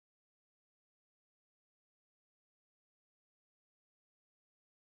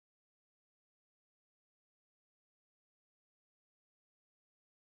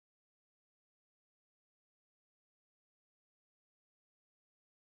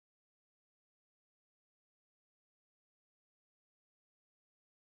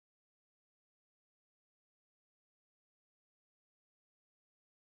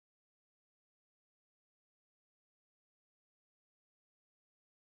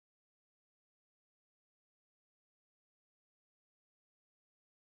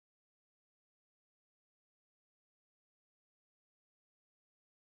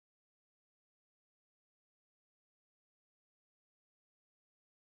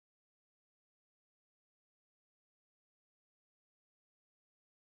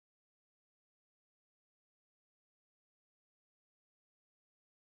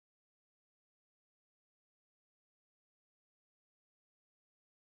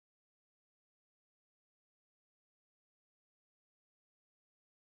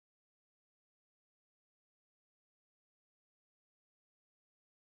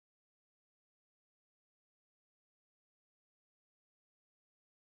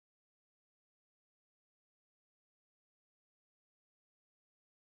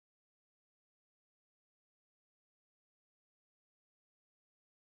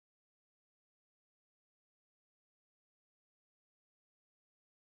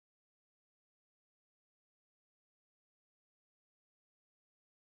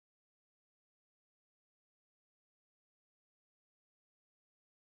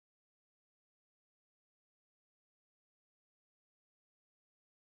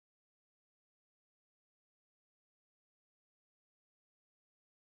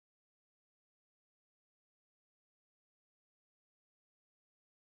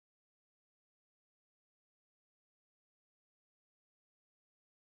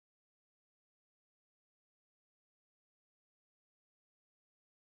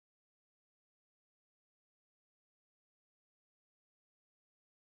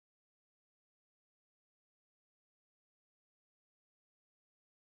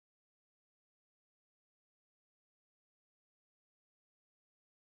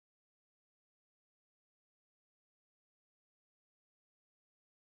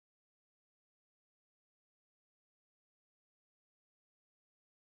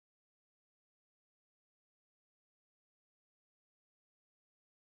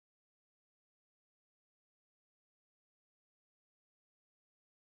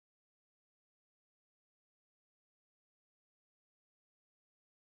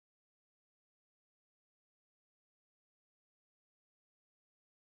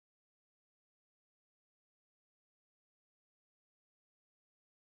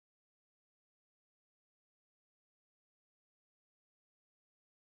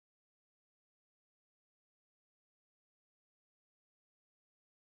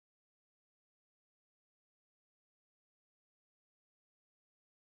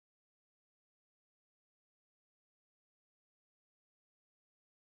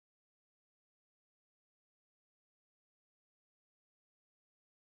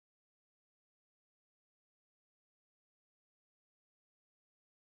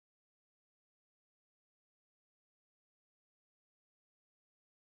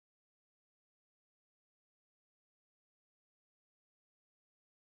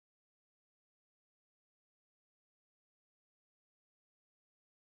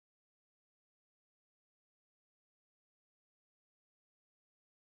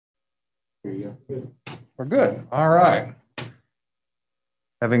We're good. All right.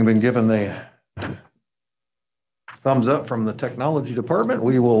 Having been given the thumbs up from the technology department,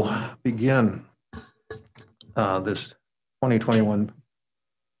 we will begin this 2021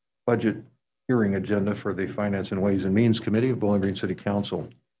 budget hearing agenda for the Finance and Ways and Means Committee of Bowling Green City Council.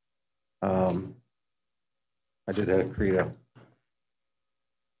 I did have to create a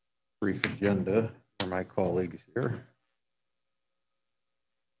brief agenda for my colleagues here.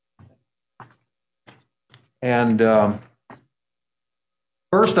 And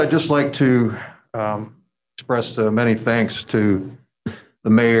first, I'd just like to express many thanks to the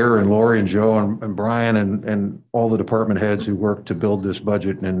mayor and Lori and Joe and Brian and all the department heads who worked to build this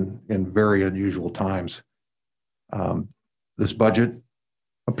budget in very unusual times. This budget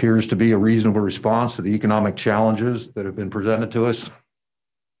appears to be a reasonable response to the economic challenges that have been presented to us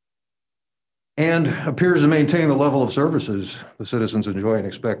and appears to maintain the level of services the citizens enjoy and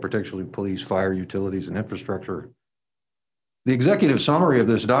expect, particularly police, fire, utilities, and infrastructure. The executive summary of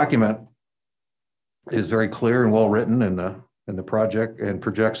this document is very clear and well written in the project and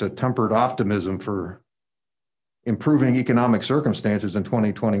projects a tempered optimism for improving economic circumstances in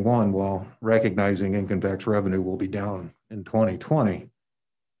 2021 while recognizing income tax revenue will be down in 2020.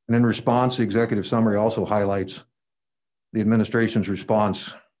 And in response, the executive summary also highlights the administration's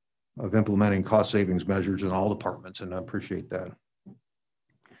response of implementing cost savings measures in all departments, and I appreciate that.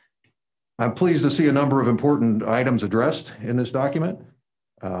 I'm pleased to see a number of important items addressed in this document.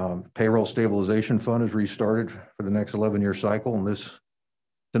 Payroll stabilization fund is restarted for the next 11-year cycle, and this,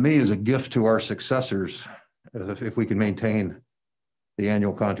 to me, is a gift to our successors if we can maintain the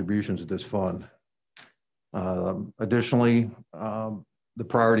annual contributions of this fund. Additionally, the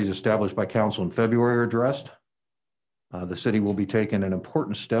priorities established by council in February are addressed. The city will be taking an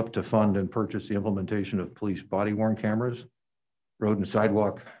important step to fund and purchase the implementation of police body-worn cameras. Road and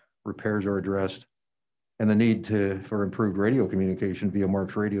sidewalk repairs are addressed, and the need for improved radio communication via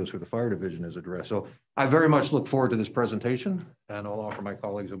Marks radios for the fire division is addressed. So I very much look forward to this presentation, and I'll offer my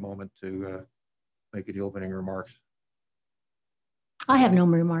colleagues a moment to make the opening remarks. I have no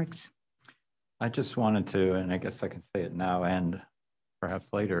remarks. I just wanted to, and I guess I can say it now and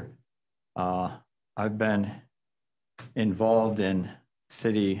perhaps later, I've been involved in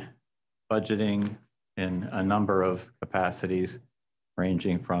city budgeting in a number of capacities,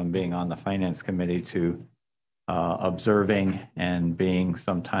 ranging from being on the finance committee to observing and being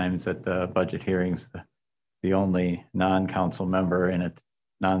sometimes at the budget hearings, the only non-council member and a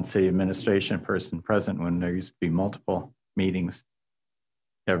non-city administration person present when there used to be multiple meetings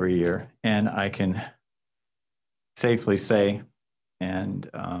every year. And I can safely say and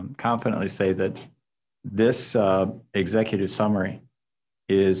confidently say that this executive summary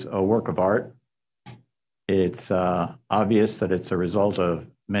is a work of art. It's obvious that it's a result of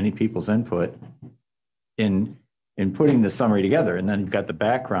many people's input in putting the summary together. And then you've got the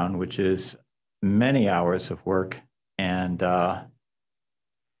background, which is many hours of work. And I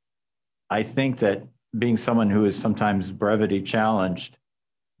think that being someone who is sometimes brevity challenged,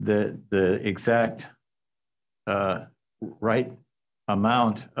 the exact right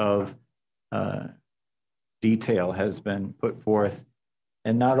amount of detail has been put forth,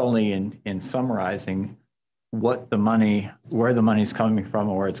 and not only in summarizing what the money, where the money is coming from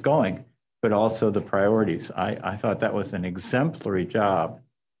and where it's going, but also the priorities. I thought that was an exemplary job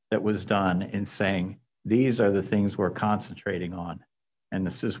that was done in saying, these are the things we're concentrating on, and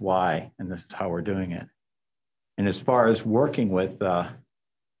this is why, and this is how we're doing it. And as far as working with the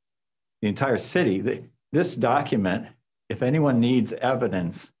entire city, this document, if anyone needs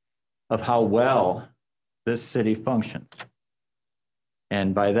evidence of how well this city functions,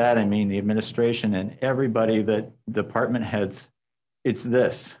 and by that I mean the administration and everybody that department heads, it's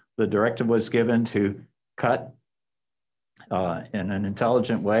this. The directive was given to cut in an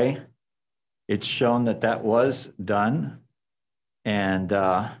intelligent way. It's shown that that was done. And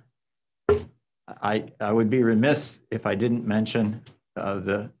I would be remiss if I didn't mention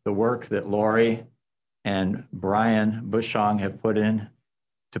the work that Lori and Brian Bushong have put in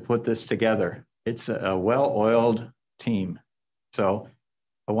to put this together. It's a well-oiled team. So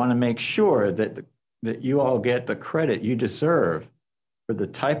I want to make sure that you all get the credit you deserve for the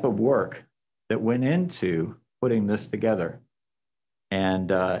type of work that went into putting this together.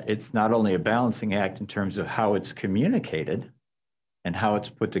 And it's not only a balancing act in terms of how it's communicated and how it's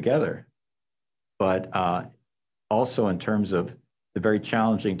put together, but also in terms of the very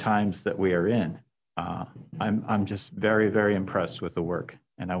challenging times that we are in. I'm just very, very impressed with the work,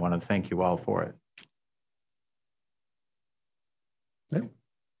 and I want to thank you all for it. Yeah.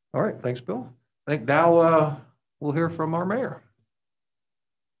 All right, thanks, Bill. I think now we'll hear from our mayor.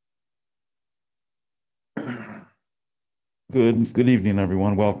 Good evening,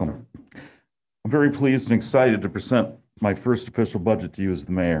 everyone. Welcome. I'm very pleased and excited to present my first official budget to you as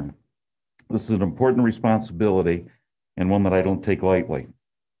the mayor. This is an important responsibility and one that I don't take lightly.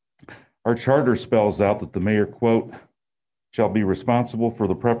 Our charter spells out that the mayor, quote, shall be responsible for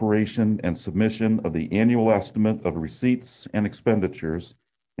the preparation and submission of the annual estimate of receipts and expenditures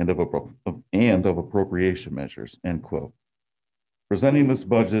and of appropriation measures, end quote. Presenting this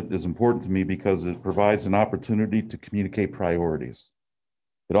budget is important to me because it provides an opportunity to communicate priorities.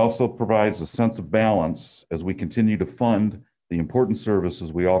 It also provides a sense of balance as we continue to fund the important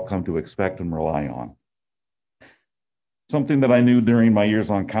services we all come to expect and rely on. Something that I knew during my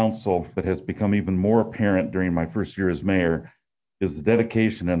years on council, but has become even more apparent during my first year as mayor, is the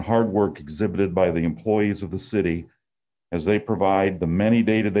dedication and hard work exhibited by the employees of the city as they provide the many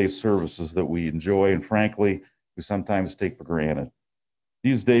day-to-day services that we enjoy and frankly, we sometimes take for granted.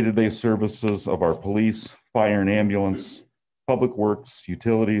 These day-to-day services of our police, fire and ambulance, public works,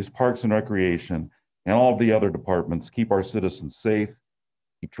 utilities, parks and recreation, and all of the other departments keep our citizens safe,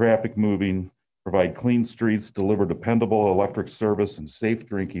 keep traffic moving, provide clean streets, deliver dependable electric service and safe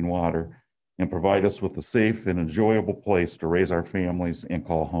drinking water, and provide us with a safe and enjoyable place to raise our families and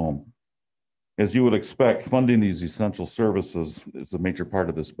call home. As you would expect, funding these essential services is a major part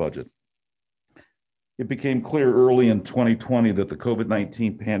of this budget. It became clear early in 2020 that the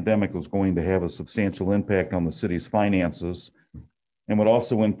COVID-19 pandemic was going to have a substantial impact on the city's finances and would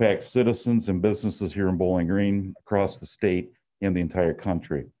also impact citizens and businesses here in Bowling Green, across the state, and the entire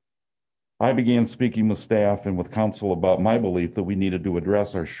country. I began speaking with staff and with council about my belief that we needed to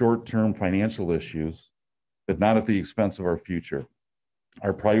address our short-term financial issues, but not at the expense of our future.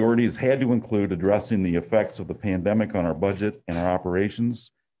 Our priorities had to include addressing the effects of the pandemic on our budget and our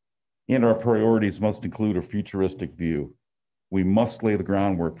operations, and our priorities must include a futuristic view. We must lay the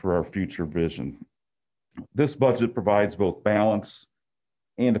groundwork for our future vision. This budget provides both balance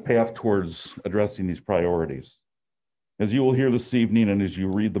and a path towards addressing these priorities. As you will hear this evening and as you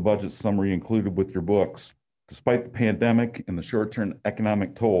read the budget summary included with your books, despite the pandemic and the short-term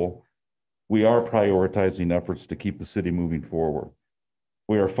economic toll, we are prioritizing efforts to keep the city moving forward.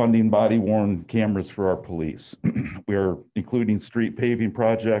 We are funding body-worn cameras for our police. We are including street paving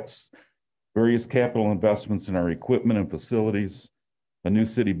projects, various capital investments in our equipment and facilities, a new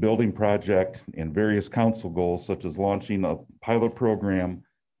city building project, and various council goals such as launching a pilot program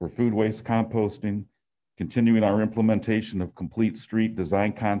for food waste composting, continuing our implementation of complete street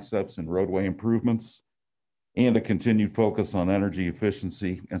design concepts and roadway improvements, and a continued focus on energy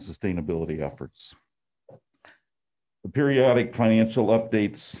efficiency and sustainability efforts. The periodic financial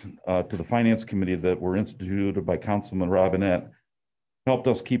updates to the Finance Committee that were instituted by Councilman Robinette helped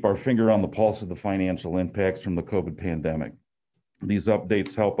us keep our finger on the pulse of the financial impacts from the COVID pandemic. These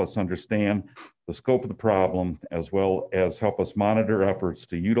updates help us understand the scope of the problem, as well as help us monitor efforts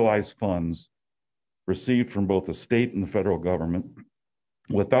to utilize funds received from both the state and the federal government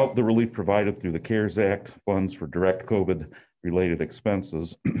without the relief provided through the CARES Act funds for direct COVID-related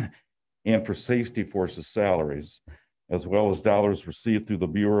expenses and for safety forces salaries, as well as dollars received through the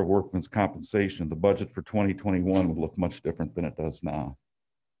Bureau of Workmen's Compensation. The budget for 2021 would look much different than it does now.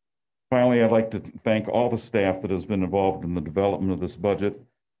 Finally, I'd like to thank all the staff that has been involved in the development of this budget,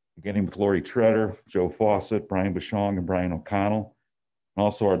 beginning with Lori Treader, Joe Fawcett, Brian Bashong, and Brian O'Connell.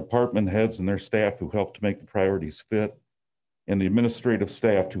 Also our department heads and their staff who helped to make the priorities fit, and the administrative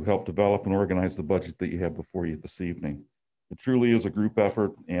staff who helped develop and organize the budget that you have before you this evening. It truly is a group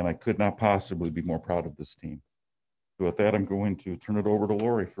effort, and I could not possibly be more proud of this team. So with that, I'm going to turn it over to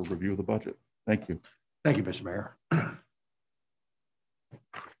Lori for review of the budget. Thank you. Thank you, Mr. Mayor.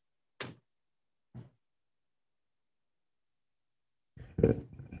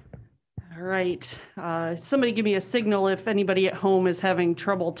 All right. Somebody give me a signal if anybody at home is having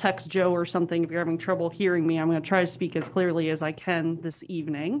trouble. Text Joe or something if you're having trouble hearing me. I'm going to try to speak as clearly as I can this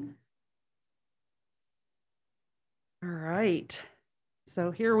evening. All right.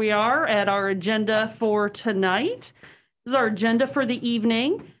 So here we are at our agenda for tonight. This is our agenda for the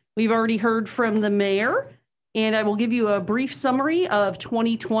evening. We've already heard from the mayor, and I will give you a brief summary of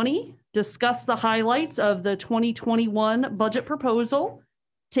 2020, discuss the highlights of the 2021 budget proposal,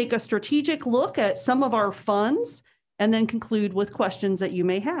 take a strategic look at some of our funds, and then conclude with questions that you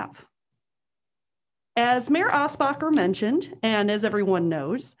may have. As Mayor Osbacher mentioned, and as everyone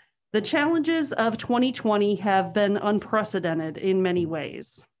knows, the challenges of 2020 have been unprecedented in many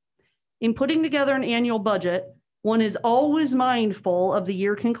ways. In putting together an annual budget, one is always mindful of the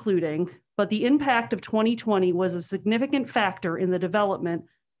year concluding, but the impact of 2020 was a significant factor in the development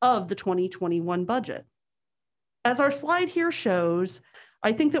of the 2021 budget. As our slide here shows,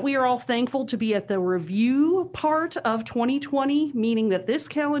 I think that we are all thankful to be at the review part of 2020, meaning that this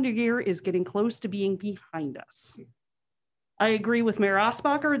calendar year is getting close to being behind us. I agree with Mayor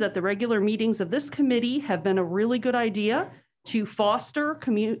Osbacher that the regular meetings of this committee have been a really good idea to foster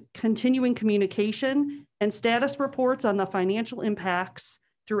continuing communication and status reports on the financial impacts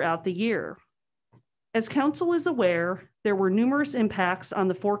throughout the year. As council is aware, there were numerous impacts on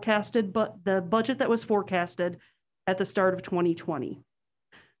the budget that was forecasted at the start of 2020.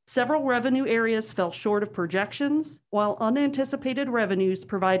 Several revenue areas fell short of projections, while unanticipated revenues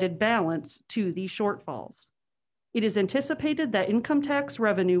provided balance to these shortfalls. It is anticipated that income tax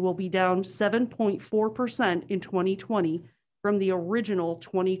revenue will be down 7.4% in 2020 from the original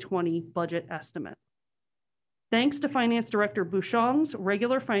 2020 budget estimate. Thanks to Finance Director Bouchong's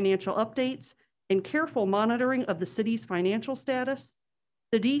regular financial updates and careful monitoring of the city's financial status,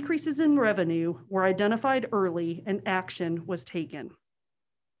 the decreases in revenue were identified early and action was taken.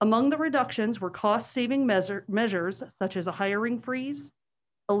 Among the reductions were cost-saving measures such as a hiring freeze,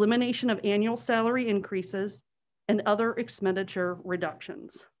 elimination of annual salary increases, and other expenditure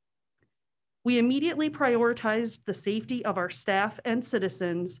reductions. We immediately prioritized the safety of our staff and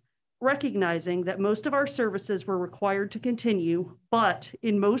citizens, recognizing that most of our services were required to continue, but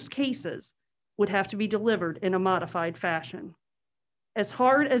in most cases would have to be delivered in a modified fashion. As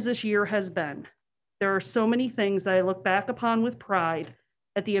hard as this year has been, there are so many things that I look back upon with pride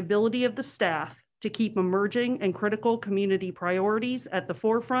at the ability of the staff to keep emerging and critical community priorities at the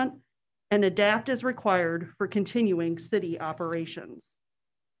forefront and adapt as required for continuing city operations.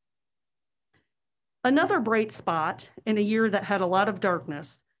 Another bright spot in a year that had a lot of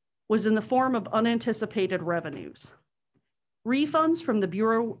darkness was in the form of unanticipated revenues. Refunds from the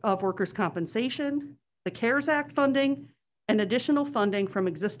Bureau of Workers' Compensation, the CARES Act funding, and additional funding from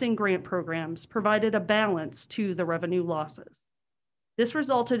existing grant programs provided a balance to the revenue losses. This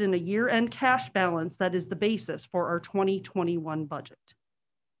resulted in a year-end cash balance that is the basis for our 2021 budget.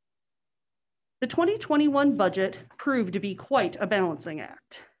 The 2021 budget proved to be quite a balancing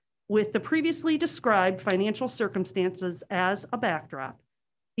act. With the previously described financial circumstances as a backdrop,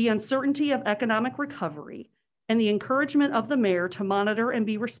 the uncertainty of economic recovery, and the encouragement of the mayor to monitor and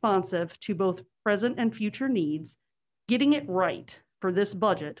be responsive to both present and future needs, getting it right for this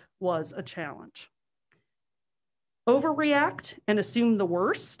budget was a challenge. Overreact and assume the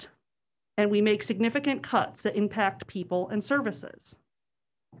worst, and we make significant cuts that impact people and services.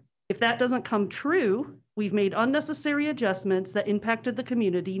 If that doesn't come true, we've made unnecessary adjustments that impacted the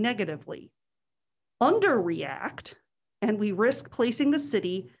community negatively. Underreact, and we risk placing the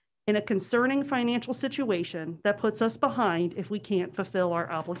city in a concerning financial situation that puts us behind if we can't fulfill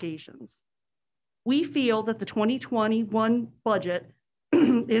our obligations. We feel that the 2021 budget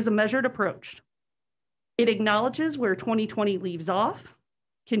is a measured approach. It acknowledges where 2020 leaves off,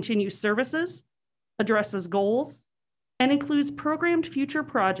 continues services, addresses goals, and includes programmed future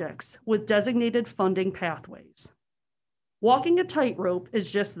projects with designated funding pathways. Walking a tightrope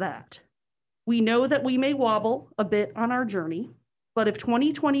is just that. We know that we may wobble a bit on our journey, but if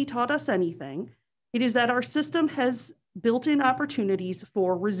 2020 taught us anything, it is that our system has built-in opportunities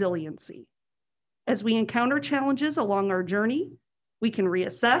for resiliency. As we encounter challenges along our journey, we can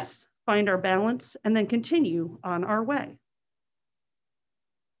reassess, find our balance, and then continue on our way.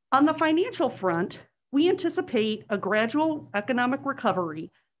 On the financial front, we anticipate a gradual economic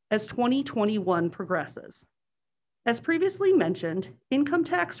recovery as 2021 progresses. As previously mentioned, income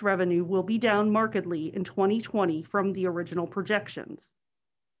tax revenue will be down markedly in 2020 from the original projections.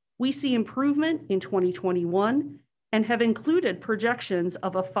 We see improvement in 2021 and have included projections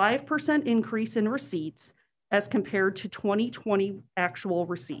of a 5% increase in receipts as compared to 2020 actual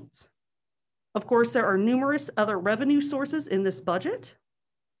receipts. Of course, there are numerous other revenue sources in this budget.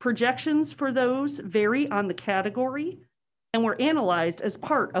 Projections for those vary on the category and were analyzed as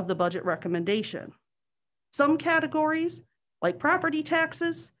part of the budget recommendation. Some categories, like property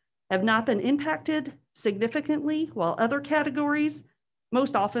taxes, have not been impacted significantly, while other categories,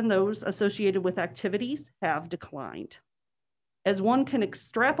 most often those associated with activities, have declined. As one can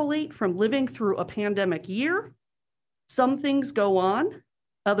extrapolate from living through a pandemic year, some things go on,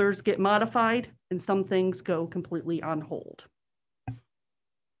 others get modified, and some things go completely on hold.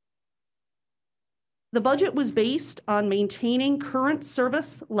 The budget was based on maintaining current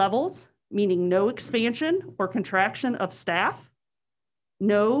service levels, meaning no expansion or contraction of staff,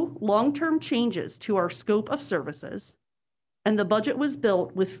 no long-term changes to our scope of services, and the budget was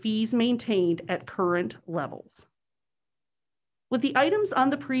built with fees maintained at current levels. With the items on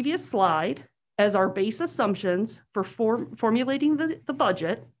the previous slide as our base assumptions for formulating the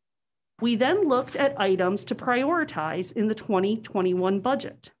budget, We then looked at items to prioritize in the 2021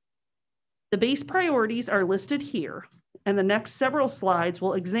 budget. The base priorities are listed here, and the next several slides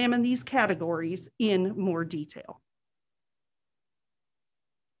will examine these categories in more detail.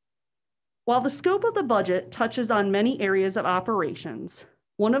 While the scope of the budget touches on many areas of operations,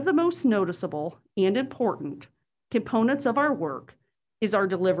 one of the most noticeable and important components of our work is our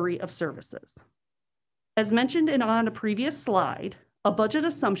delivery of services. As mentioned on a previous slide, a budget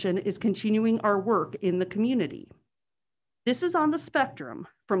assumption is continuing our work in the community. This is on the spectrum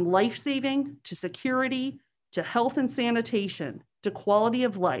from life-saving to security to health and sanitation to quality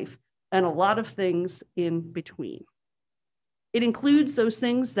of life and a lot of things in between. It includes those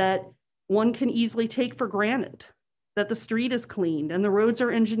things that one can easily take for granted, that the street is cleaned and the roads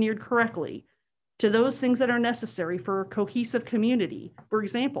are engineered correctly, to those things that are necessary for a cohesive community, for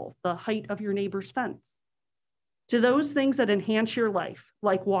example, the height of your neighbor's fence, to those things that enhance your life,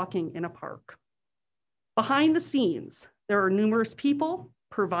 like walking in a park. Behind the scenes, there are numerous people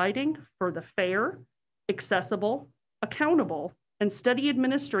providing for the fair, accessible, accountable, and steady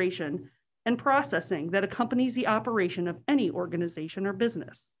administration and processing that accompanies the operation of any organization or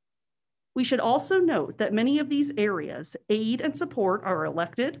business. We should also note that many of these areas aid and support our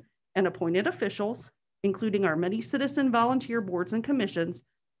elected and appointed officials, including our many citizen volunteer boards and commissions,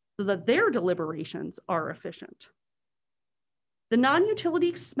 so that their deliberations are efficient. The non-utility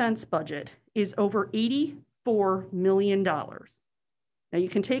expense budget is over $84 million. Now you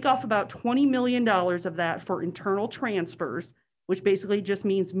can take off about $20 million of that for internal transfers, which basically just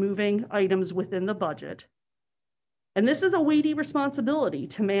means moving items within the budget. And this is a weighty responsibility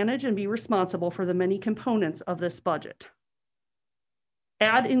to manage and be responsible for the many components of this budget.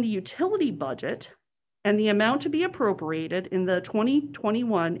 Add in the utility budget and the amount to be appropriated in the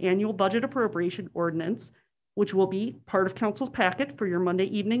 2021 annual budget appropriation ordinance, which will be part of council's packet for your Monday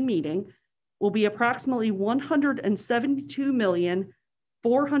evening meeting, will be approximately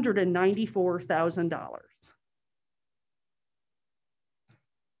 $172,494,000.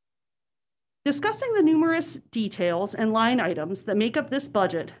 Discussing the numerous details and line items that make up this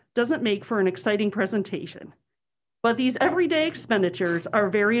budget doesn't make for an exciting presentation, but these everyday expenditures are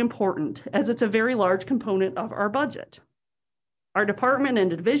very important as it's a very large component of our budget. Our department and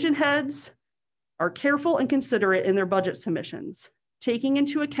division heads are careful and considerate in their budget submissions, taking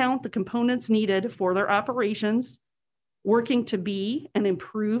into account the components needed for their operations, working to be and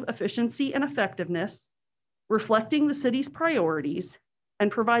improve efficiency and effectiveness, reflecting the city's priorities,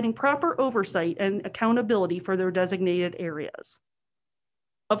 and providing proper oversight and accountability for their designated areas.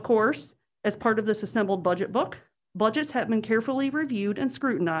 Of course, as part of this assembled budget book, budgets have been carefully reviewed and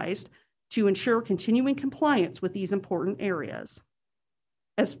scrutinized to ensure continuing compliance with these important areas.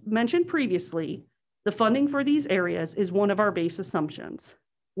 As mentioned previously, the funding for these areas is one of our base assumptions.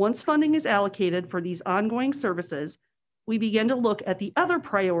 Once funding is allocated for these ongoing services, we begin to look at the other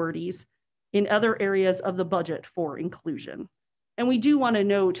priorities in other areas of the budget for inclusion. And we do want to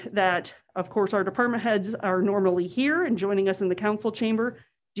note that, of course, our department heads are normally here and joining us in the council chamber.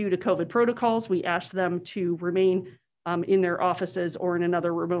 Due to COVID protocols, we ask them to remain in their offices or in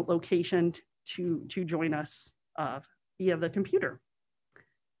another remote location to join us via the computer.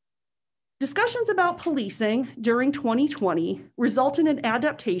 Discussions about policing during 2020 resulted in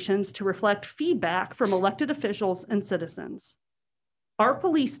adaptations to reflect feedback from elected officials and citizens. Our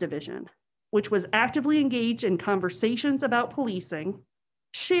police division, which was actively engaged in conversations about policing,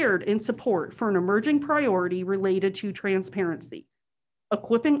 shared in support for an emerging priority related to transparency,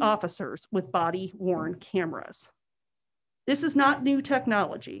 equipping officers with body-worn cameras. This is not new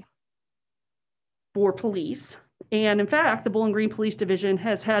technology for police, and in fact, the Bowling Green Police Division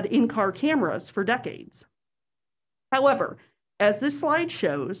has had in-car cameras for decades. However, as this slide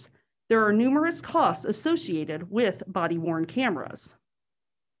shows, there are numerous costs associated with body-worn cameras.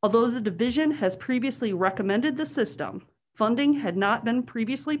 Although the division has previously recommended the system, funding had not been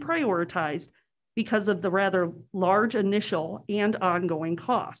previously prioritized because of the rather large initial and ongoing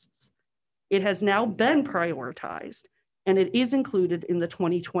costs. It has now been prioritized, and it is included in the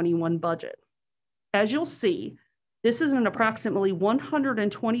 2021 budget. As you'll see, this is an approximately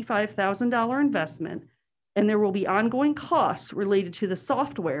 $125,000 investment, and there will be ongoing costs related to the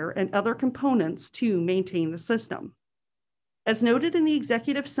software and other components to maintain the system. As noted in the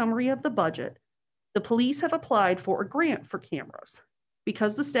executive summary of the budget, the police have applied for a grant for cameras.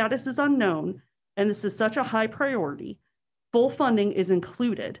 Because the status is unknown, and this is such a high priority, full funding is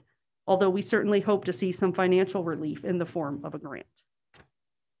included, although we certainly hope to see some financial relief in the form of a grant.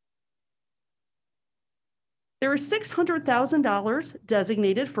 There is $600,000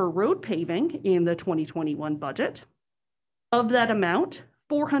 designated for road paving in the 2021 budget. Of that amount,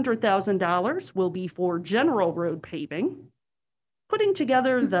 $400,000 will be for general road paving. Putting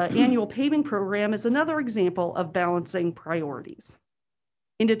together the annual paving program is another example of balancing priorities.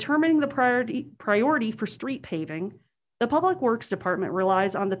 In determining the priority for street paving, the Public Works Department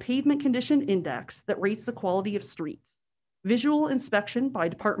relies on the Pavement Condition Index that rates the quality of streets, visual inspection by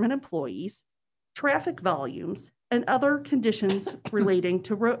department employees, traffic volumes, and other conditions relating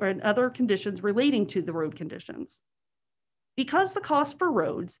to the road conditions. Because the cost for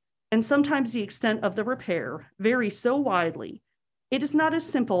roads and sometimes the extent of the repair vary so widely, it is not as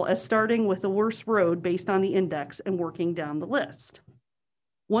simple as starting with the worst road based on the index and working down the list.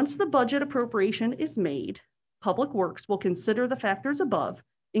 Once the budget appropriation is made, Public Works will consider the factors above,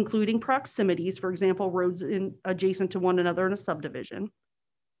 including proximities, for example, roads adjacent to one another in a subdivision,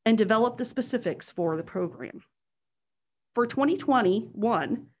 and develop the specifics for the program. For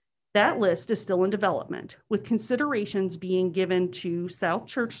 2021, that list is still in development, with considerations being given to South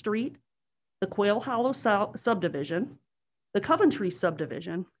Church Street, the Quail Hollow subdivision, the Coventry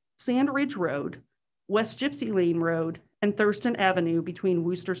subdivision, Sand Ridge Road, West Gypsy Lane Road, and Thurston Avenue between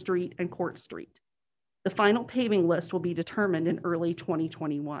Wooster Street and Court Street. The final paving list will be determined in early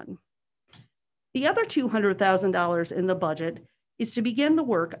 2021. The other $200,000 in the budget is to begin the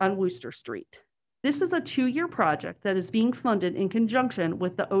work on Wooster Street. This is a 2-year project that is being funded in conjunction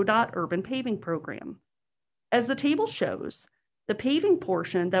with the ODOT Urban Paving Program. As the table shows, the paving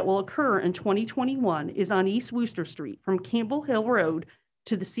portion that will occur in 2021 is on East Wooster Street from Campbell Hill Road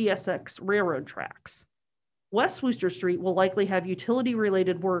to the CSX railroad tracks. West Wooster Street will likely have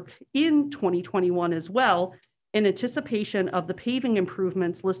utility-related work in 2021 as well, in anticipation of the paving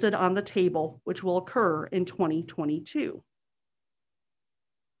improvements listed on the table, which will occur in 2022.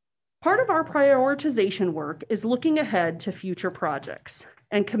 Part of our prioritization work is looking ahead to future projects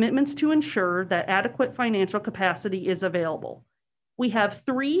and commitments to ensure that adequate financial capacity is available. We have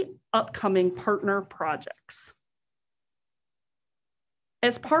 3 upcoming partner projects.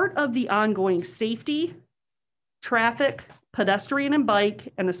 As part of the ongoing safety, traffic, pedestrian and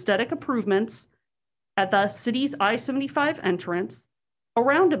bike, and aesthetic improvements at the city's I-75 entrance, a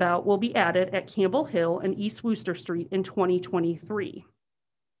roundabout will be added at Campbell Hill and East Wooster Street in 2023.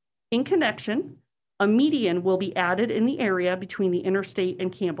 In connection, a median will be added in the area between the interstate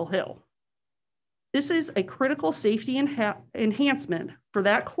and Campbell Hill. This is a critical safety enhancement for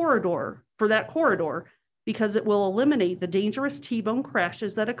that corridor because it will eliminate the dangerous T-bone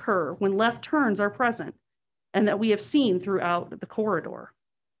crashes that occur when left turns are present and that we have seen throughout the corridor.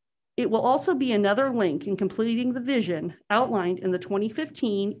 It will also be another link in completing the vision outlined in the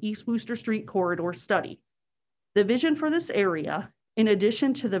 2015 East Wooster Street corridor study. The vision for this area, in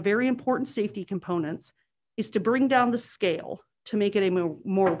addition to the very important safety components, is to bring down the scale to make it a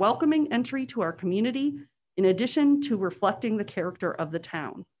more welcoming entry to our community, in addition to reflecting the character of the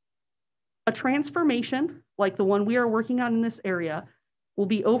town. A transformation like the one we are working on in this area will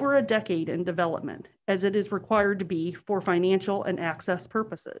be over a decade in development, as it is required to be for financial and access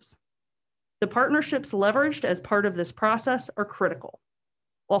purposes. The partnerships leveraged as part of this process are critical.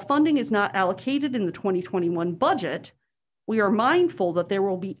 While funding is not allocated in the 2021 budget, we are mindful that there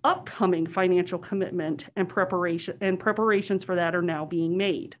will be upcoming financial commitment and preparations for that are now being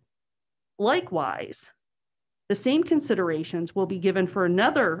made. Likewise, the same considerations will be given for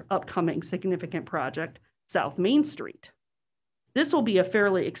another upcoming significant project, South Main Street. This will be a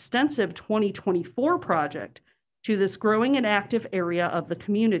fairly extensive 2024 project to this growing and active area of the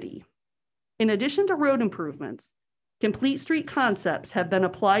community. In addition to road improvements, complete street concepts have been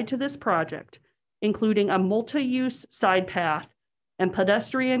applied to this project, including a multi-use side path and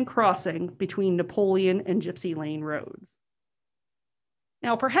pedestrian crossing between Napoleon and Gypsy Lane roads.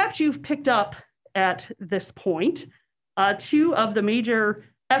 Now, perhaps you've picked up at this point 2 of the major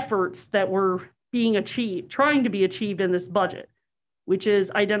efforts that were trying to be achieved in this budget, which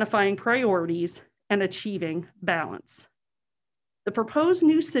is identifying priorities and achieving balance. The proposed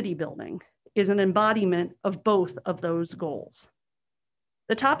new city building is an embodiment of both of those goals.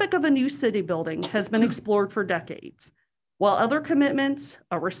 The topic of a new city building has been explored for decades, while other commitments,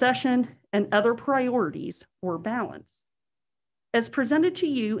 a recession, and other priorities were balanced. As presented to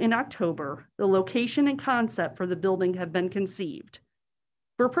you in October, the location and concept for the building have been conceived.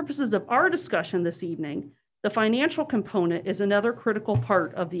 For purposes of our discussion this evening, the financial component is another critical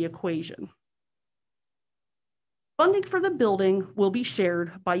part of the equation. Funding for the building will be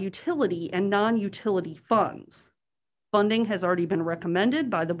shared by utility and non-utility funds. Funding has already been recommended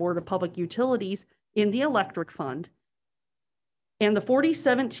by the Board of Public Utilities in the Electric Fund and the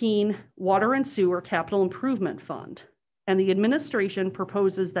 4017 Water and Sewer Capital Improvement Fund. And the administration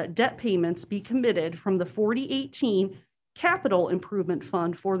proposes that debt payments be committed from the 4018 capital improvement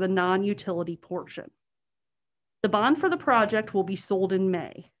fund for the non-utility portion. The bond for the project will be sold in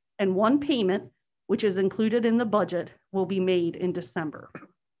May, and one payment, which is included in the budget, will be made in December.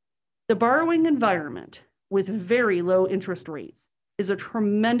 The borrowing environment with very low interest rates is a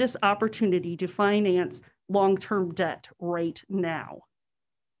tremendous opportunity to finance long-term debt right now.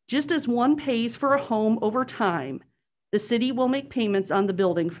 Just as one pays for a home over time, the city will make payments on the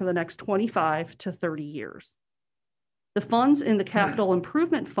building for the next 25 to 30 years. The funds in the Capital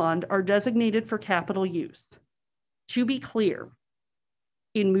Improvement Fund are designated for capital use. To be clear,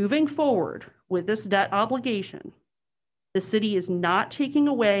 in moving forward with this debt obligation, the city is not taking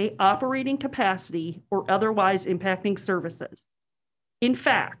away operating capacity or otherwise impacting services. In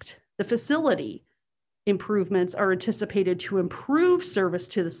fact, the facility improvements are anticipated to improve service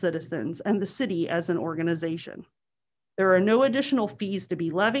to the citizens and the city as an organization. There are no additional fees to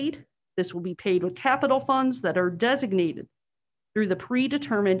be levied. This will be paid with capital funds that are designated through the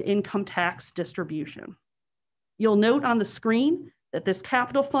predetermined income tax distribution. You'll note on the screen that this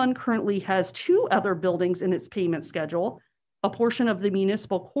capital fund currently has two other buildings in its payment schedule, a portion of the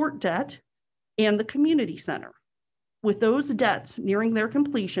municipal court debt and the community center. With those debts nearing their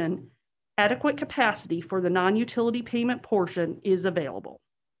completion, adequate capacity for the non-utility payment portion is available.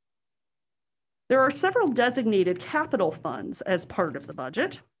 There are several designated capital funds as part of the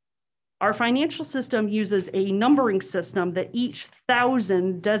budget. Our financial system uses a numbering system that each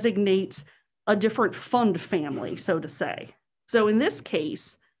 1,000 designates a different fund family, so to say. So in this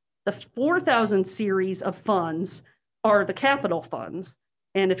case, the 4,000 series of funds are the capital funds.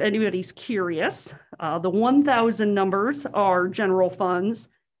 And if anybody's curious, the 1,000 numbers are general funds,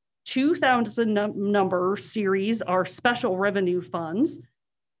 2,000 number series are special revenue funds,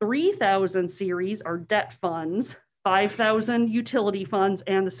 3,000 series are debt funds, 5,000 utility funds,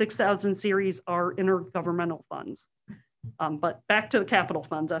 and the 6,000 series are intergovernmental funds. But back to the capital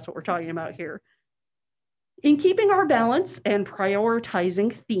funds, that's what we're talking about here. In keeping our balance and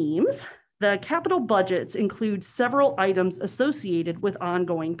prioritizing themes, the capital budgets include several items associated with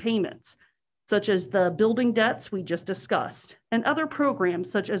ongoing payments, such as the building debts we just discussed, and other programs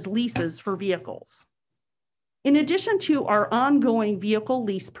such as leases for vehicles. In addition to our ongoing vehicle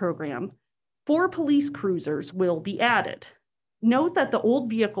lease program, 4 police cruisers will be added. Note that the old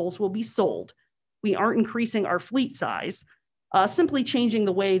vehicles will be sold. We aren't increasing our fleet size, simply changing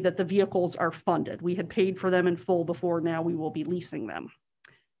the way that the vehicles are funded. We had paid for them in full before, now we will be leasing them.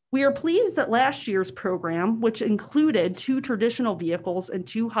 We are pleased that last year's program, which included 2 traditional vehicles and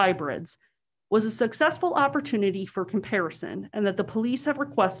 2 hybrids, was a successful opportunity for comparison, and that the police have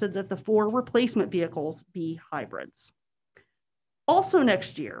requested that the 4 replacement vehicles be hybrids. Also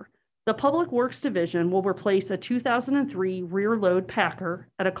next year, the Public Works Division will replace a 2003 rear load Packer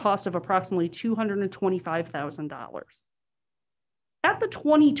at a cost of approximately $225,000. At the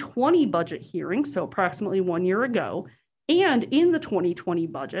 2020 budget hearing, so approximately 1 year ago, and in the 2020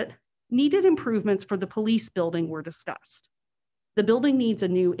 budget, needed improvements for the police building were discussed. The building needs a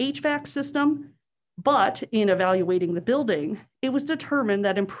new HVAC system, but in evaluating the building, it was determined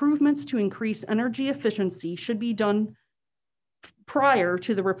that improvements to increase energy efficiency should be done prior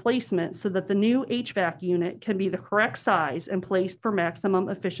to the replacement so that the new HVAC unit can be the correct size and placed for maximum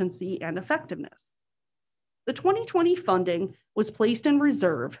efficiency and effectiveness. The 2020 funding was placed in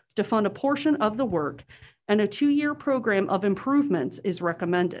reserve to fund a portion of the work, and a 2-year program of improvements is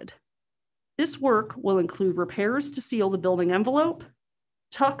recommended. This work will include repairs to seal the building envelope,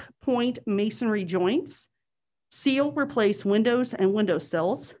 tuck point masonry joints, seal, replace windows and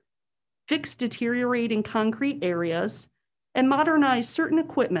windowsills, fix deteriorating concrete areas, and modernize certain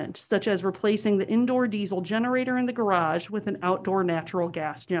equipment, such as replacing the indoor diesel generator in the garage with an outdoor natural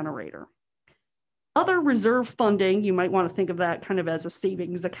gas generator. Other reserve funding, you might want to think of that kind of as a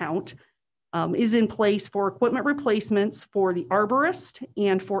savings account, is in place for equipment replacements for the arborist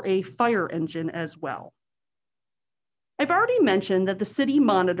and for a fire engine as well. I've already mentioned that the city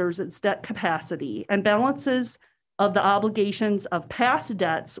monitors its debt capacity and balances of the obligations of past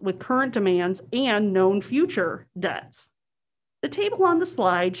debts with current demands and known future debts. The table on the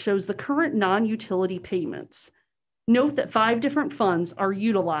slide shows the current non-utility payments. Note that 5 different funds are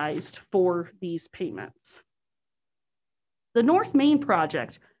utilized for these payments. The North Main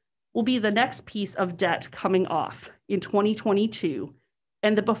project will be the next piece of debt coming off in 2022,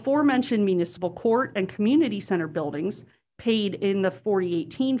 and the before-mentioned municipal court and community center buildings paid in the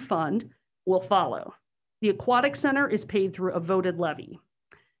 4018 fund will follow. The aquatic center is paid through a voted levy.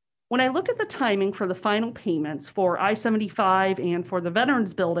 When I look at the timing for the final payments for I-75 and for the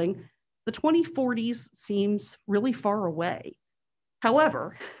Veterans Building, the 2040s seems really far away.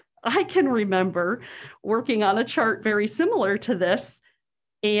 However, I can remember working on a chart very similar to this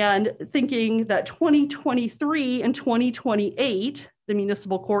and thinking that 2023 and 2028, the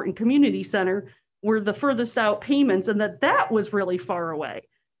municipal court and community center, were the furthest out payments, and that was really far away.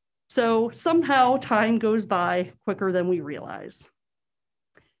 So somehow time goes by quicker than we realize.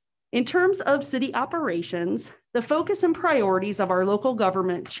 In terms of city operations, the focus and priorities of our local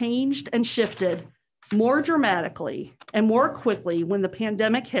government changed and shifted more dramatically and more quickly when the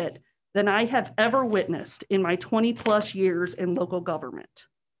pandemic hit than I have ever witnessed in my 20+ years in local government.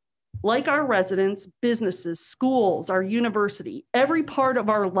 Like our residents, businesses, schools, our university, every part of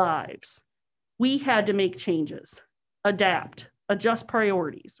our lives, we had to make changes, adapt, adjust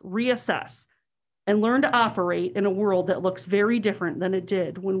priorities, reassess, and learn to operate in a world that looks very different than it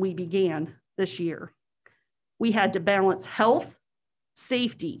did when we began this year. We had to balance health,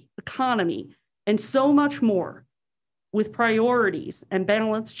 safety, economy, and so much more, with priorities and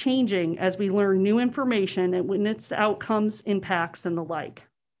balance changing as we learn new information and when its outcomes, impacts, and the like.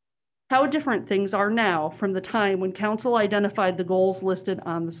 How different things are now from the time when council identified the goals listed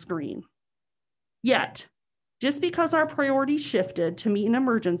on the screen. Yet, just because our priorities shifted to meet an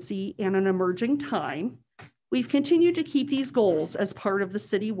emergency and an emerging time, we've continued to keep these goals as part of the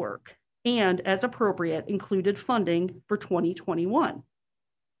city work and, as appropriate, included funding for 2021.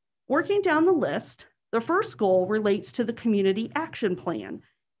 Working down the list, the first goal relates to the Community Action Plan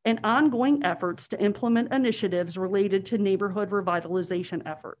and ongoing efforts to implement initiatives related to neighborhood revitalization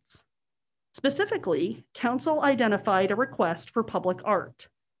efforts. Specifically, Council identified a request for public art.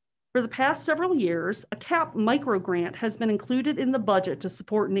 For the past several years, a CAP microgrant has been included in the budget to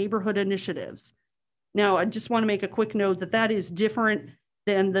support neighborhood initiatives. Now, I just want to make a quick note that that is different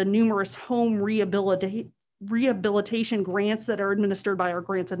than the numerous home rehabilitation grants that are administered by our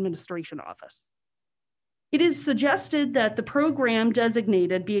Grants Administration Office. It is suggested that the program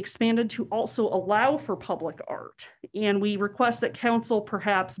designated be expanded to also allow for public art, and we request that Council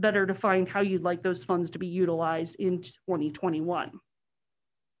perhaps better define how you'd like those funds to be utilized in 2021.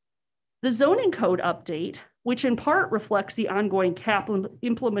 The zoning code update, which in part reflects the ongoing CAP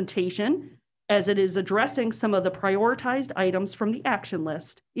implementation, as it is addressing some of the prioritized items from the action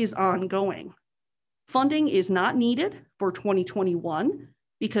list, is ongoing. Funding is not needed for 2021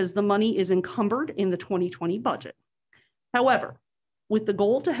 because the money is encumbered in the 2020 budget. However, with the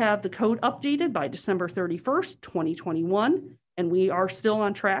goal to have the code updated by December 31st, 2021, and we are still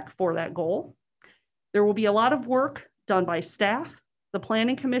on track for that goal, there will be a lot of work done by staff, the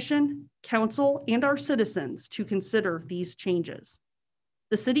Planning Commission, Council, and our citizens to consider these changes.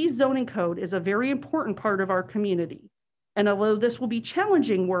 The city's zoning code is a very important part of our community, and although this will be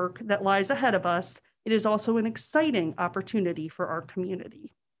challenging work that lies ahead of us, it is also an exciting opportunity for our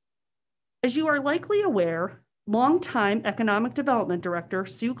community. As you are likely aware, longtime Economic Development Director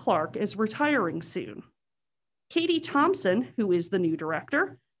Sue Clark is retiring soon. Katie Thompson, who is the new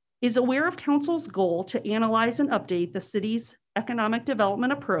director, is aware of Council's goal to analyze and update the city's economic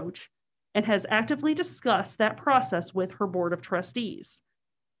development approach and has actively discussed that process with her Board of Trustees.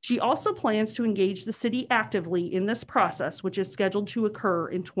 She also plans to engage the city actively in this process, which is scheduled to occur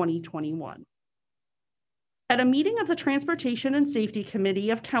in 2021. At a meeting of the Transportation and Safety Committee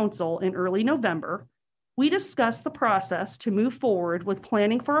of Council in early November, we discussed the process to move forward with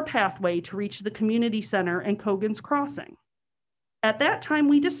planning for a pathway to reach the community center and Cogan's Crossing. At that time,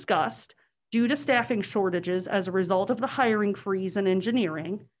 we discussed, due to staffing shortages as a result of the hiring freeze in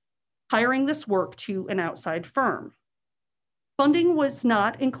engineering, hiring this work to an outside firm. Funding was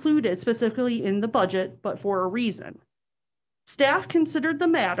not included specifically in the budget, but for a reason. Staff considered the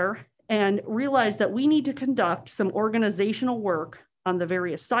matter and realized that we need to conduct some organizational work on the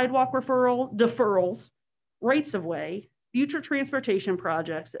various sidewalk deferrals, rights of way, future transportation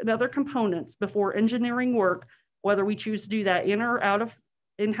projects, and other components before engineering work, whether we choose to do that in or out of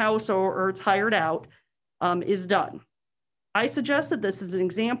in-house or it's hired out, is done. I suggest that this is an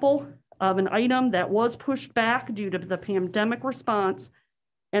example of an item that was pushed back due to the pandemic response,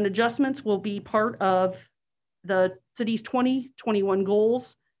 and adjustments will be part of the city's 2021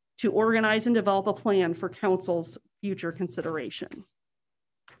 goals to organize and develop a plan for Council's future consideration.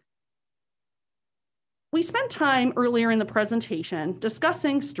 We spent time earlier in the presentation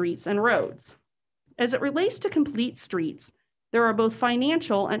discussing streets and roads. As it relates to complete streets, there are both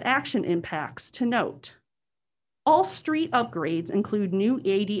financial and action impacts to note. All street upgrades include new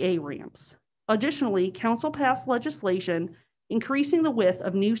ADA ramps. Additionally, Council passed legislation increasing the width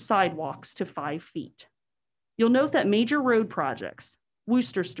of new sidewalks to 5 feet. You'll note that major road projects,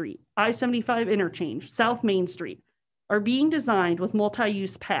 Wooster Street, I-75 interchange, South Main Street, are being designed with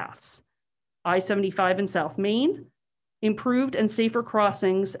multi-use paths. I-75 in South Main, improved and safer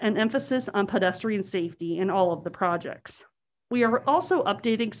crossings, and emphasis on pedestrian safety in all of the projects. We are also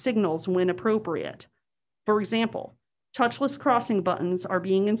updating signals when appropriate. For example, touchless crossing buttons are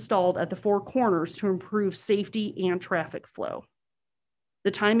being installed at the four corners to improve safety and traffic flow.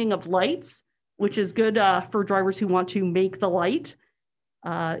 The timing of lights, which is good for drivers who want to make the light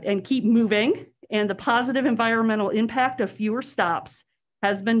and keep moving, and the positive environmental impact of fewer stops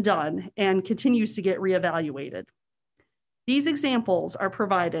has been done and continues to get reevaluated. These examples are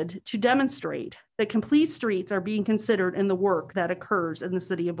provided to demonstrate that complete streets are being considered in the work that occurs in the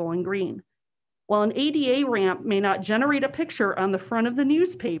city of Bowling Green. While an ADA ramp may not generate a picture on the front of the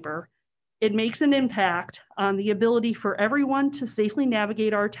newspaper, it makes an impact on the ability for everyone to safely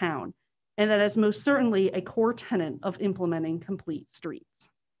navigate our town, and that is most certainly a core tenet of implementing complete streets.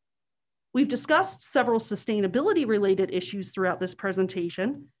 We've discussed several sustainability-related issues throughout this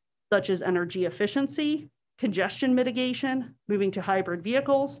presentation, such as energy efficiency, congestion mitigation, moving to hybrid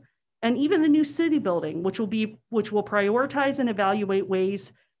vehicles, and even the new city building, which will prioritize and evaluate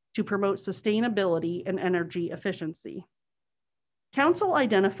ways to promote sustainability and energy efficiency. Council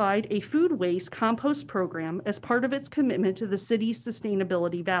identified a food waste compost program as part of its commitment to the city's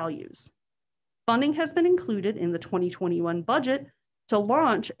sustainability values. Funding has been included in the 2021 budget to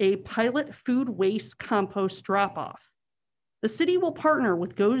launch a pilot food waste compost drop-off. The city will partner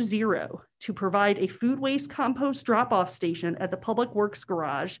with Go Zero to provide a food waste compost drop-off station at the Public Works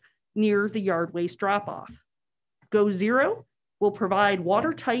Garage near the yard waste drop-off. Go Zero will provide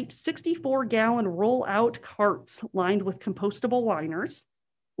watertight 64-gallon roll-out carts lined with compostable liners,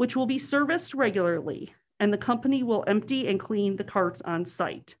 which will be serviced regularly, and the company will empty and clean the carts on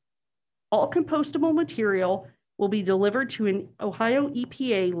site. All compostable material will be delivered to an Ohio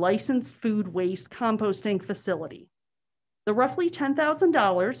EPA licensed food waste composting facility. The roughly $10,000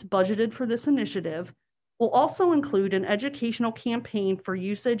 budgeted for this initiative will also include an educational campaign for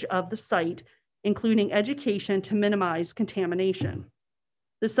usage of the site, including education to minimize contamination.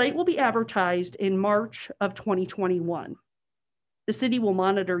 The site will be advertised in March of 2021. The city will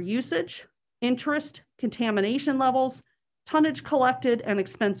monitor usage, interest, contamination levels, tonnage collected, and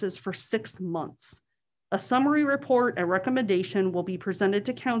expenses for 6 months. A summary report and recommendation will be presented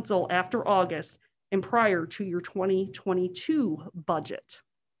to council after August and prior to your 2022 budget.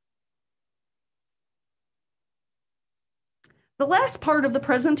 The last part of the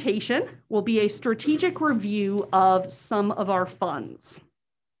presentation will be a strategic review of some of our funds.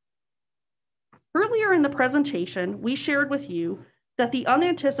 Earlier in the presentation, we shared with you that the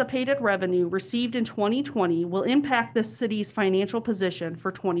unanticipated revenue received in 2020 will impact the city's financial position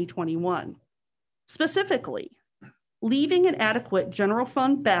for 2021. Specifically, leaving an adequate general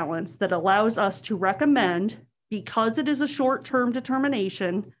fund balance that allows us to recommend, because it is a short-term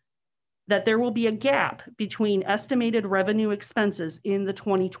determination, that there will be a gap between estimated revenue expenses in the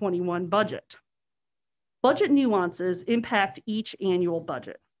 2021 budget. Budget nuances impact each annual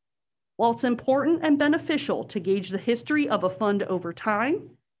budget. While it's important and beneficial to gauge the history of a fund over time,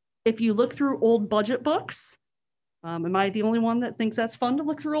 if you look through old budget books, am I the only one that thinks that's fun to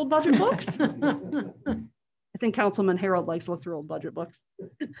look through old budget books? I think Councilman Harold likes to look through old budget books.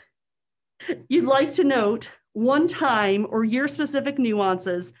 You'd like to note one-time or year-specific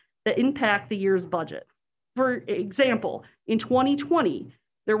nuances that impact the year's budget. For example, in 2020,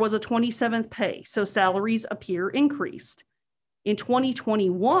 there was a 27th pay, so salaries appear increased. In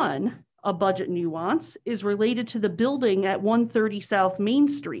 2021, a budget nuance is related to the building at 130 South Main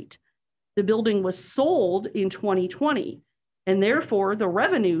Street. The building was sold in 2020, and therefore the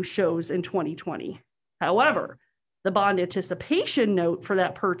revenue shows in 2020. However, the bond anticipation note for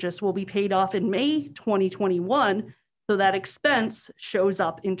that purchase will be paid off in May 2021, so that expense shows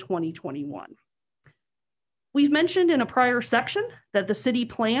up in 2021. We've mentioned in a prior section that the city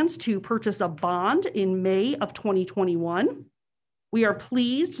plans to purchase a bond in May of 2021. We are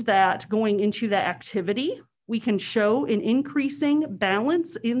pleased that going into that activity, we can show an increasing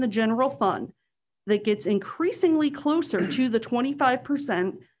balance in the general fund that gets increasingly closer to the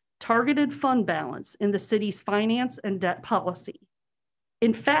 25% targeted fund balance in the city's finance and debt policy.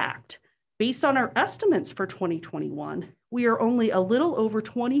 In fact, based on our estimates for 2021, we are only a little over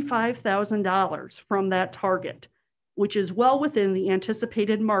 $25,000 from that target, which is well within the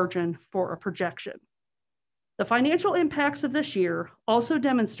anticipated margin for a projection. The financial impacts of this year also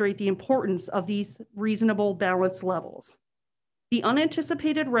demonstrate the importance of these reasonable balance levels. The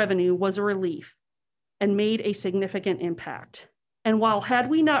unanticipated revenue was a relief and made a significant impact. And while had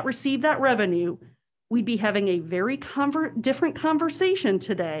we not received that revenue, we'd be having a very different conversation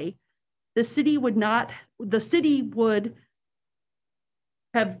today. The city would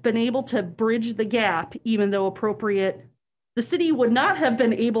have been able to bridge the gap, even though appropriate the city would not have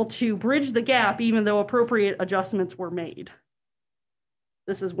been able to bridge the gap even though appropriate adjustments were made.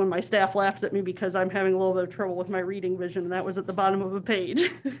 This is when my staff laughs at me because I'm having a little bit of trouble with my reading vision, and that was at the bottom of a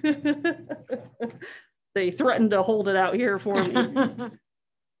page. They threatened to hold it out here for me.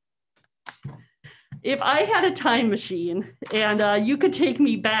 If I had a time machine and you could take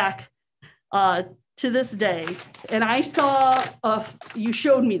me back to this day, and I saw, you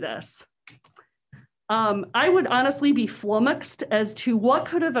showed me this, I would honestly be flummoxed as to what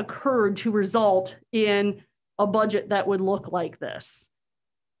could have occurred to result in a budget that would look like this.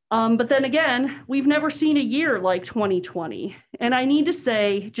 But then again, we've never seen a year like 2020. And I need to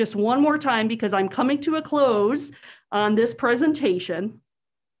say just one more time, because I'm coming to a close on this presentation,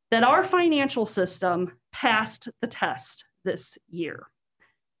 that our financial system passed the test this year.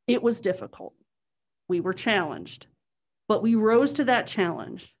 It was difficult. We were challenged, but we rose to that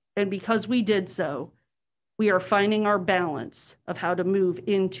challenge. And because we did so, we are finding our balance of how to move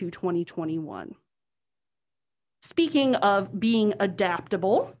into 2021. Speaking of being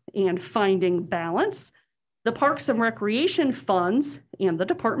adaptable and finding balance, the Parks and Recreation funds and the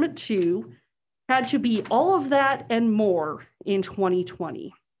department too had to be all of that and more in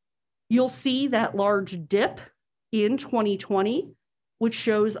 2020. You'll see that large dip in 2020, which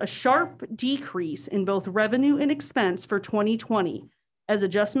shows a sharp decrease in both revenue and expense for 2020 as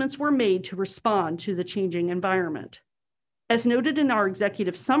adjustments were made to respond to the changing environment. As noted in our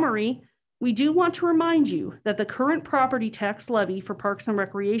executive summary, we do want to remind you that the current property tax levy for Parks and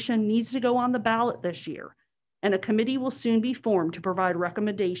Recreation needs to go on the ballot this year, and a committee will soon be formed to provide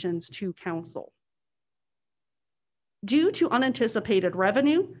recommendations to council. Due to unanticipated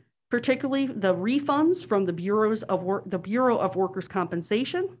revenue, particularly the refunds from the Bureau of Workers'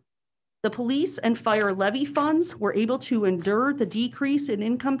 Compensation, the police and fire levy funds were able to endure the decrease in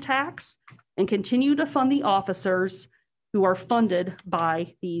income tax and continue to fund the officers who are funded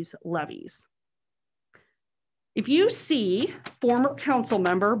by these levies. If you see former council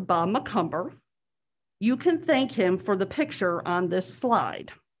member Bob McCumber, you can thank him for the picture on this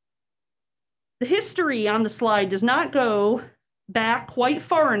slide. The history on the slide does not go back quite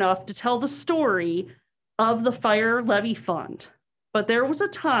far enough to tell the story of the fire levy fund, but there was a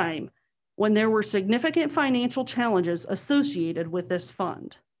time when there were significant financial challenges associated with this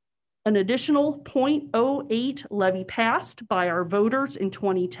fund. An additional 0.08 levy passed by our voters in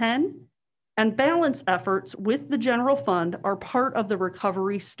 2010, and balance efforts with the general fund are part of the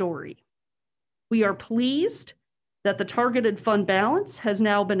recovery story. We are pleased that the targeted fund balance has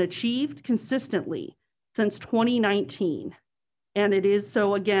now been achieved consistently since 2019, and it is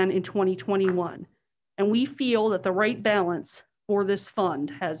so again in 2021. And we feel that the right balance for this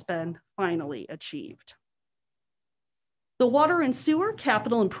fund has been finally achieved. The water and sewer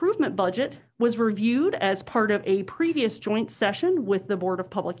capital improvement budget was reviewed as part of a previous joint session with the Board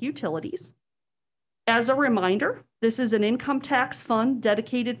of Public Utilities. As a reminder, this is an income tax fund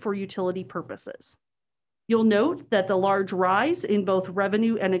dedicated for utility purposes. You'll note that the large rise in both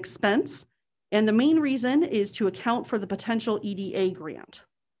revenue and expense, and the main reason is to account for the potential EDA grant.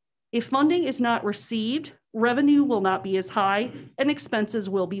 If funding is not received, revenue will not be as high and expenses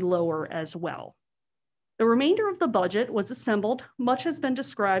will be lower as well. The remainder of the budget was assembled. Much has been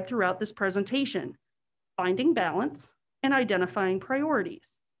described throughout this presentation, finding balance and identifying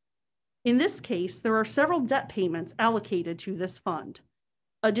priorities. In this case, there are several debt payments allocated to this fund.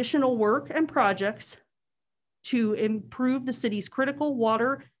 Additional work and projects to improve the city's critical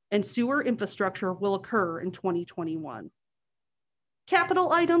water and sewer infrastructure will occur in 2021.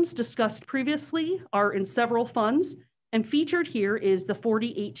 Capital items discussed previously are in several funds, and featured here is the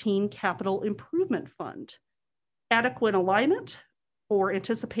 4018 Capital Improvement Fund. Adequate alignment for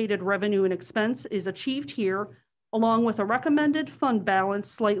anticipated revenue and expense is achieved here, along with a recommended fund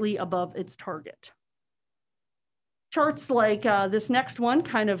balance slightly above its target. Charts like this next one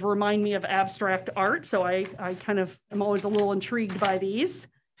kind of remind me of abstract art, so I kind of am always a little intrigued by these.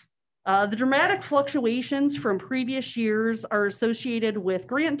 The dramatic fluctuations from previous years are associated with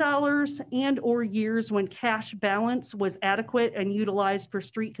grant dollars and or years when cash balance was adequate and utilized for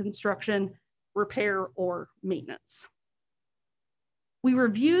street construction, repair, or maintenance. We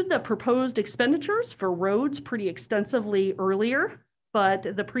reviewed the proposed expenditures for roads pretty extensively earlier,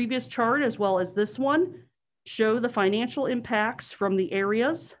 but the previous chart as well as this one show the financial impacts from the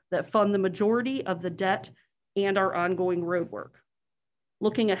areas that fund the majority of the debt and our ongoing road work.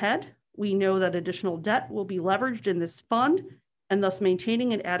 Looking ahead, we know that additional debt will be leveraged in this fund, and thus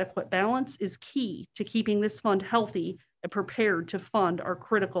maintaining an adequate balance is key to keeping this fund healthy and prepared to fund our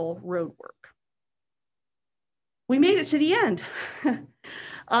critical road work. we made it to the end.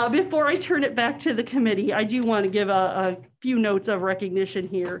 Before I turn it back to the committee, I do want to give a few notes of recognition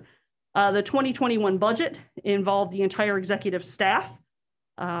here. The 2021 budget involved the entire executive staff.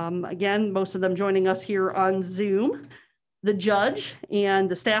 Again, most of them joining us here on Zoom, the judge and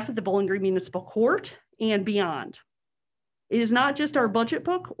the staff at the Bowling Green Municipal Court and beyond. It is not just our budget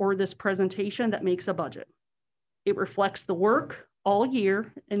book or this presentation that makes a budget. It reflects the work all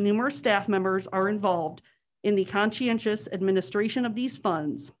year, and numerous staff members are involved in the conscientious administration of these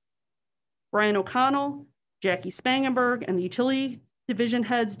funds. Brian O'Connell, Jackie Spangenberg, and the utility division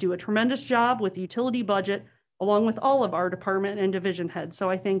heads do a tremendous job with the utility budget, along with all of our department and division heads. So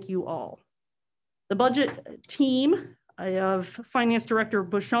I thank you all. The budget team of Finance Director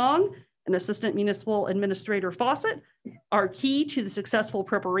Bushong and Assistant Municipal Administrator Fawcett are key to the successful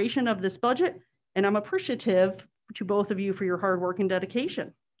preparation of this budget, and I'm appreciative to both of you for your hard work and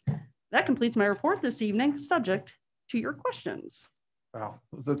dedication. That completes my report this evening, subject to your questions. Wow,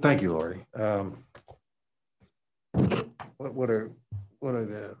 thank you, Lori. What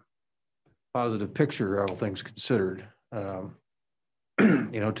a positive picture, all things considered. You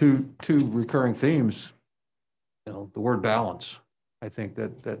know, two recurring themes. You know, the word balance. I think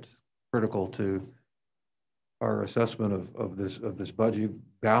that's critical to our assessment of this budget.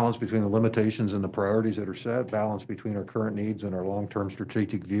 Balance between the limitations and the priorities that are set. Balance between our current needs and our long-term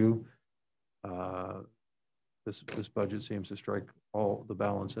strategic view. This budget seems to strike all the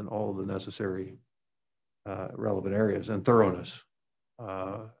balance in all of the necessary relevant areas, and thoroughness.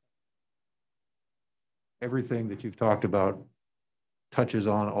 Everything that you've talked about touches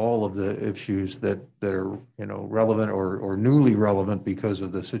on all of the issues that are, you know, relevant or newly relevant because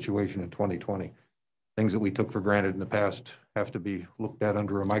of the situation in 2020. Things that we took for granted in the past have to be looked at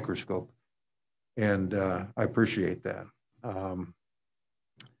under a microscope, and I appreciate that.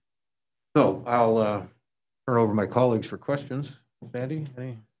 So I'll turn over to my colleagues for questions. Sandy,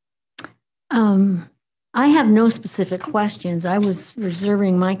 any? I have no specific questions. I was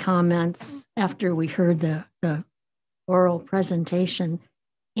reserving my comments after we heard the oral presentation.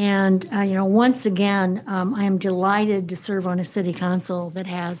 And, you know, once again, I am delighted to serve on a city council that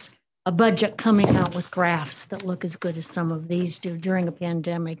has a budget coming out with graphs that look as good as some of these do during a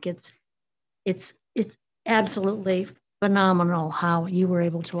pandemic. It's absolutely phenomenal how you were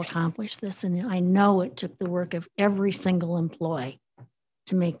able to accomplish this. And I know it took the work of every single employee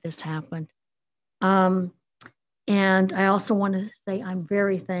to make this happen. And I also want to say I'm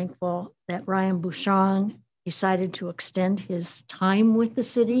very thankful that Ryan Bushong decided to extend his time with the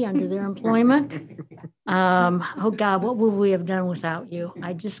city under their employment. Oh God, what would we have done without you?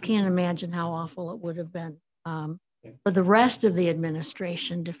 I just can't imagine how awful it would have been for the rest of the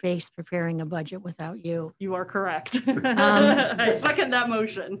administration to face preparing a budget without you. You are correct. I second that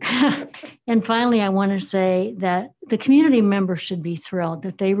motion. And finally, I want to say that the community members should be thrilled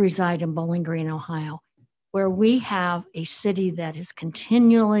that they reside in Bowling Green, Ohio, where we have a city that has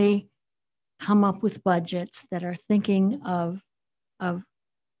continually come up with budgets that are thinking of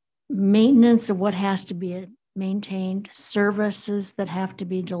maintenance of what has to be maintained, services that have to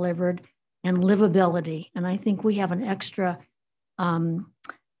be delivered, and livability. And I think we have an extra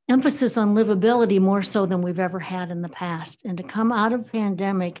emphasis on livability more so than we've ever had in the past. And to come out of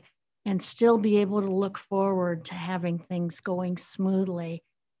pandemic and still be able to look forward to having things going smoothly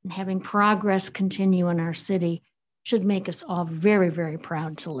and having progress continue in our city should make us all very, very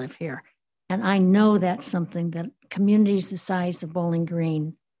proud to live here. And I know that's something that communities the size of Bowling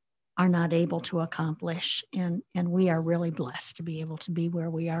Green are not able to accomplish. And we are really blessed to be able to be where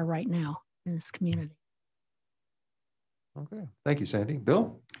we are right now in this community. Okay, thank you, Sandy.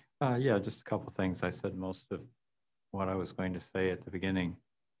 Bill? Yeah, just a couple of things. I said most of what I was going to say at the beginning.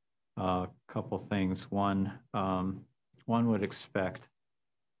 A couple of things. One would expect,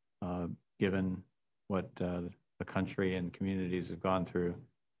 given what the country and communities have gone through,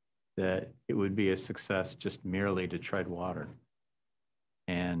 that it would be a success just merely to tread water.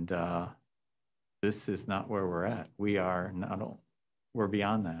 And this is not where we're at. We're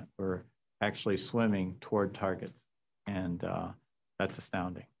beyond that. We're actually swimming toward targets, and that's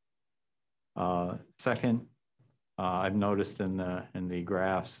astounding. Second, I've noticed in the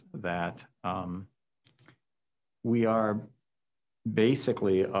graphs that we are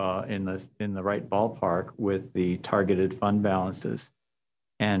basically in the right ballpark with the targeted fund balances.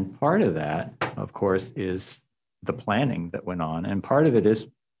 And part of that, of course, is the planning that went on. And part of it is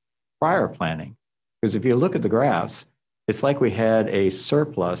prior planning. Because if you look at the graphs, it's like we had a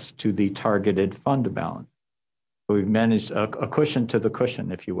surplus to the targeted fund balance. So we've managed a cushion to the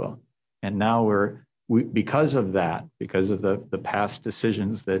cushion, if you will. And now because of that, because of the past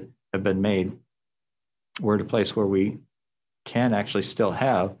decisions that have been made, we're at a place where we can actually still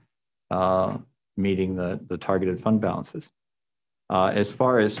have meeting the targeted fund balances. As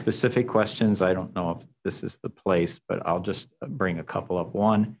far as specific questions, I don't know if this is the place, but I'll just bring a couple up.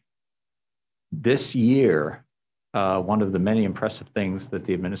 One, this year, one of the many impressive things that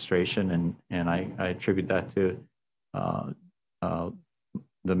the administration, and I attribute that to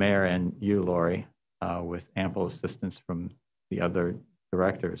the mayor and you, Lori, with ample assistance from the other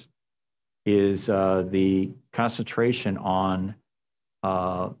directors, is the concentration on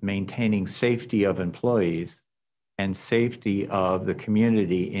maintaining safety of employees and safety of the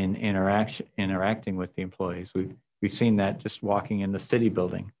community in interacting with the employees. We've seen that just walking in the city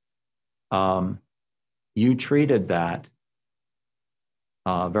building. You treated that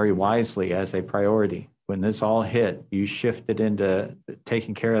very wisely as a priority. When this all hit, you shifted into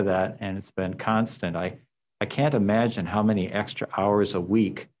taking care of that, and it's been constant. I can't imagine how many extra hours a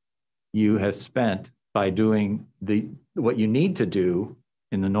week you have spent by doing what you need to do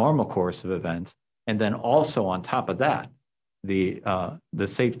in the normal course of events, and then also on top of that, the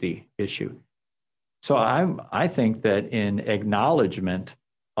safety issue. So I think that in acknowledgement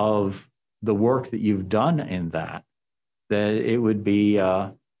of the work that you've done in that it would be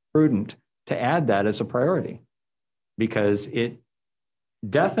prudent to add that as a priority, because it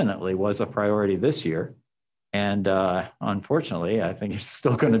definitely was a priority this year. And unfortunately, I think it's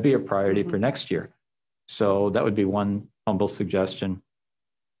still going to be a priority for next year. So that would be one humble suggestion.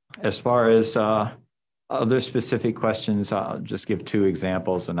 As far as other specific questions, I'll just give two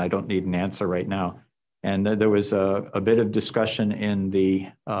examples, and I don't need an answer right now. And there was a bit of discussion in the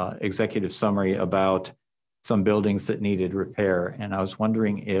executive summary about some buildings that needed repair. And I was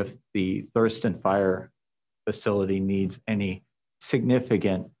wondering if the Thurston Fire Facility needs any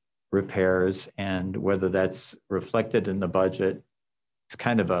significant repairs and whether that's reflected in the budget. It's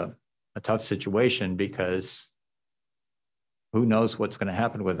kind of a tough situation because who knows what's going to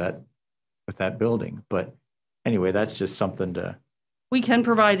happen with that building. But anyway, that's just something to... We can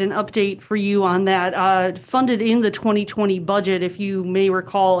provide an update for you on that. Funded in the 2020 budget, if you may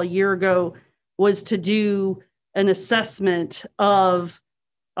recall, a year ago, was to do an assessment of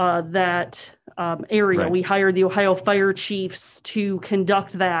that area. Right. We hired the Ohio fire chiefs to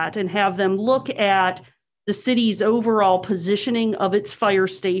conduct that and have them look at the city's overall positioning of its fire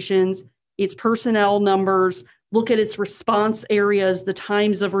stations, its personnel numbers, look at its response areas, the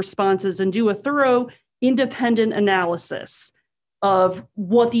times of responses, and do a thorough independent analysis of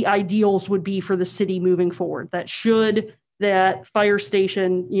what the ideals would be for the city moving forward. That should that fire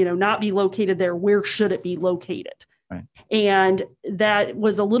station, not be located there, where should it be located? Right. And that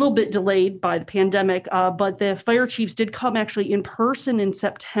was a little bit delayed by the pandemic, but the fire chiefs did come actually in person in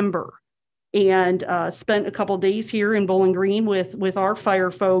September and spent a couple of days here in Bowling Green with our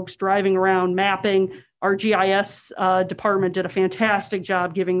fire folks driving around, mapping. Our GIS department did a fantastic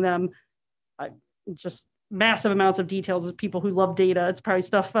job giving them just massive amounts of details. As people who love data, it's probably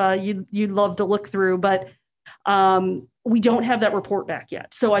stuff you'd love to look through, but we don't have that report back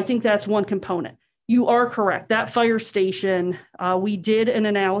yet. So I think that's one component. You are correct. That fire station, we did an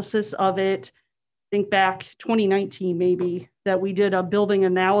analysis of it, I think back 2019 maybe, that we did a building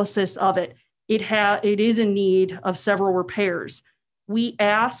analysis of it. It is in need of several repairs. We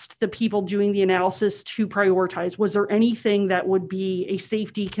asked the people doing the analysis to prioritize. Was there anything that would be a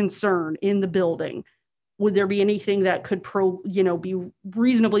safety concern in the building? Would there be anything that could be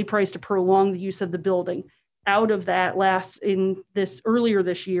reasonably priced to prolong the use of the building? Out of that, earlier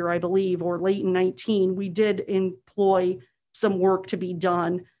this year, I believe, or late in 19, we did employ some work to be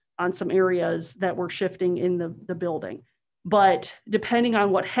done on some areas that were shifting in the building. But depending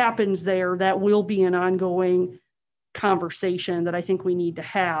on what happens there, that will be an ongoing conversation that I think we need to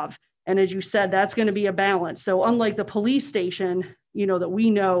have. And as you said, that's going to be a balance. So unlike the police station, that we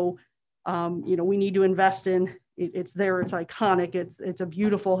know, we need to invest in, it's there, it's iconic, it's a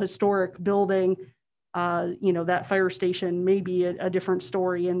beautiful historic building. That fire station may be a different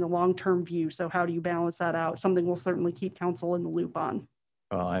story in the long-term view. So how do you balance that out? Something we'll certainly keep council in the loop on.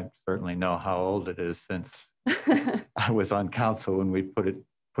 Well, I certainly know how old it is since I was on council when we put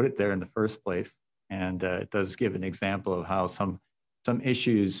it there in the first place. And it does give an example of how some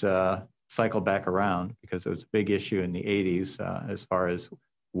issues cycle back around, because it was a big issue in the 80s as far as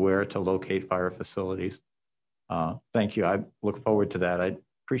where to locate fire facilities. Thank you. I look forward to that. I'd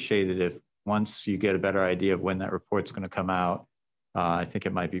appreciate it if once you get a better idea of when that report's going to come out, I think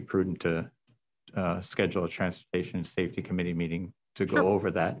it might be prudent to schedule a Transportation and Safety Committee meeting to go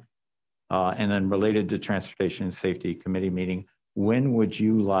over that. And then related to Transportation and Safety Committee meeting, when would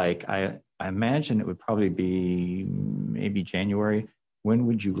you like, I imagine it would probably be maybe January. When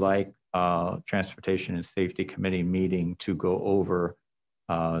would you like Transportation and Safety Committee meeting to go over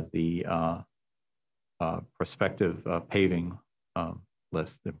the prospective paving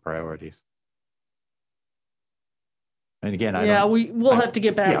list and priorities. And again, we'll have to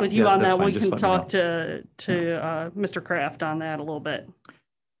get back with you on that's that. fine. We Just can let me know. talk to Mr. Kraft on that a little bit.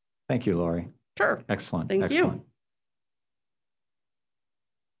 Thank you, Lori. Sure. Excellent. Thank you. Excellent.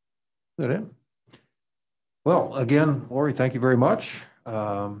 Is that it? Well, again, Lori, thank you very much.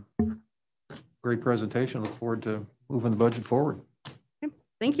 Great presentation. Look forward to moving the budget forward.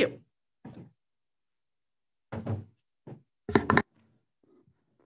 Thank you.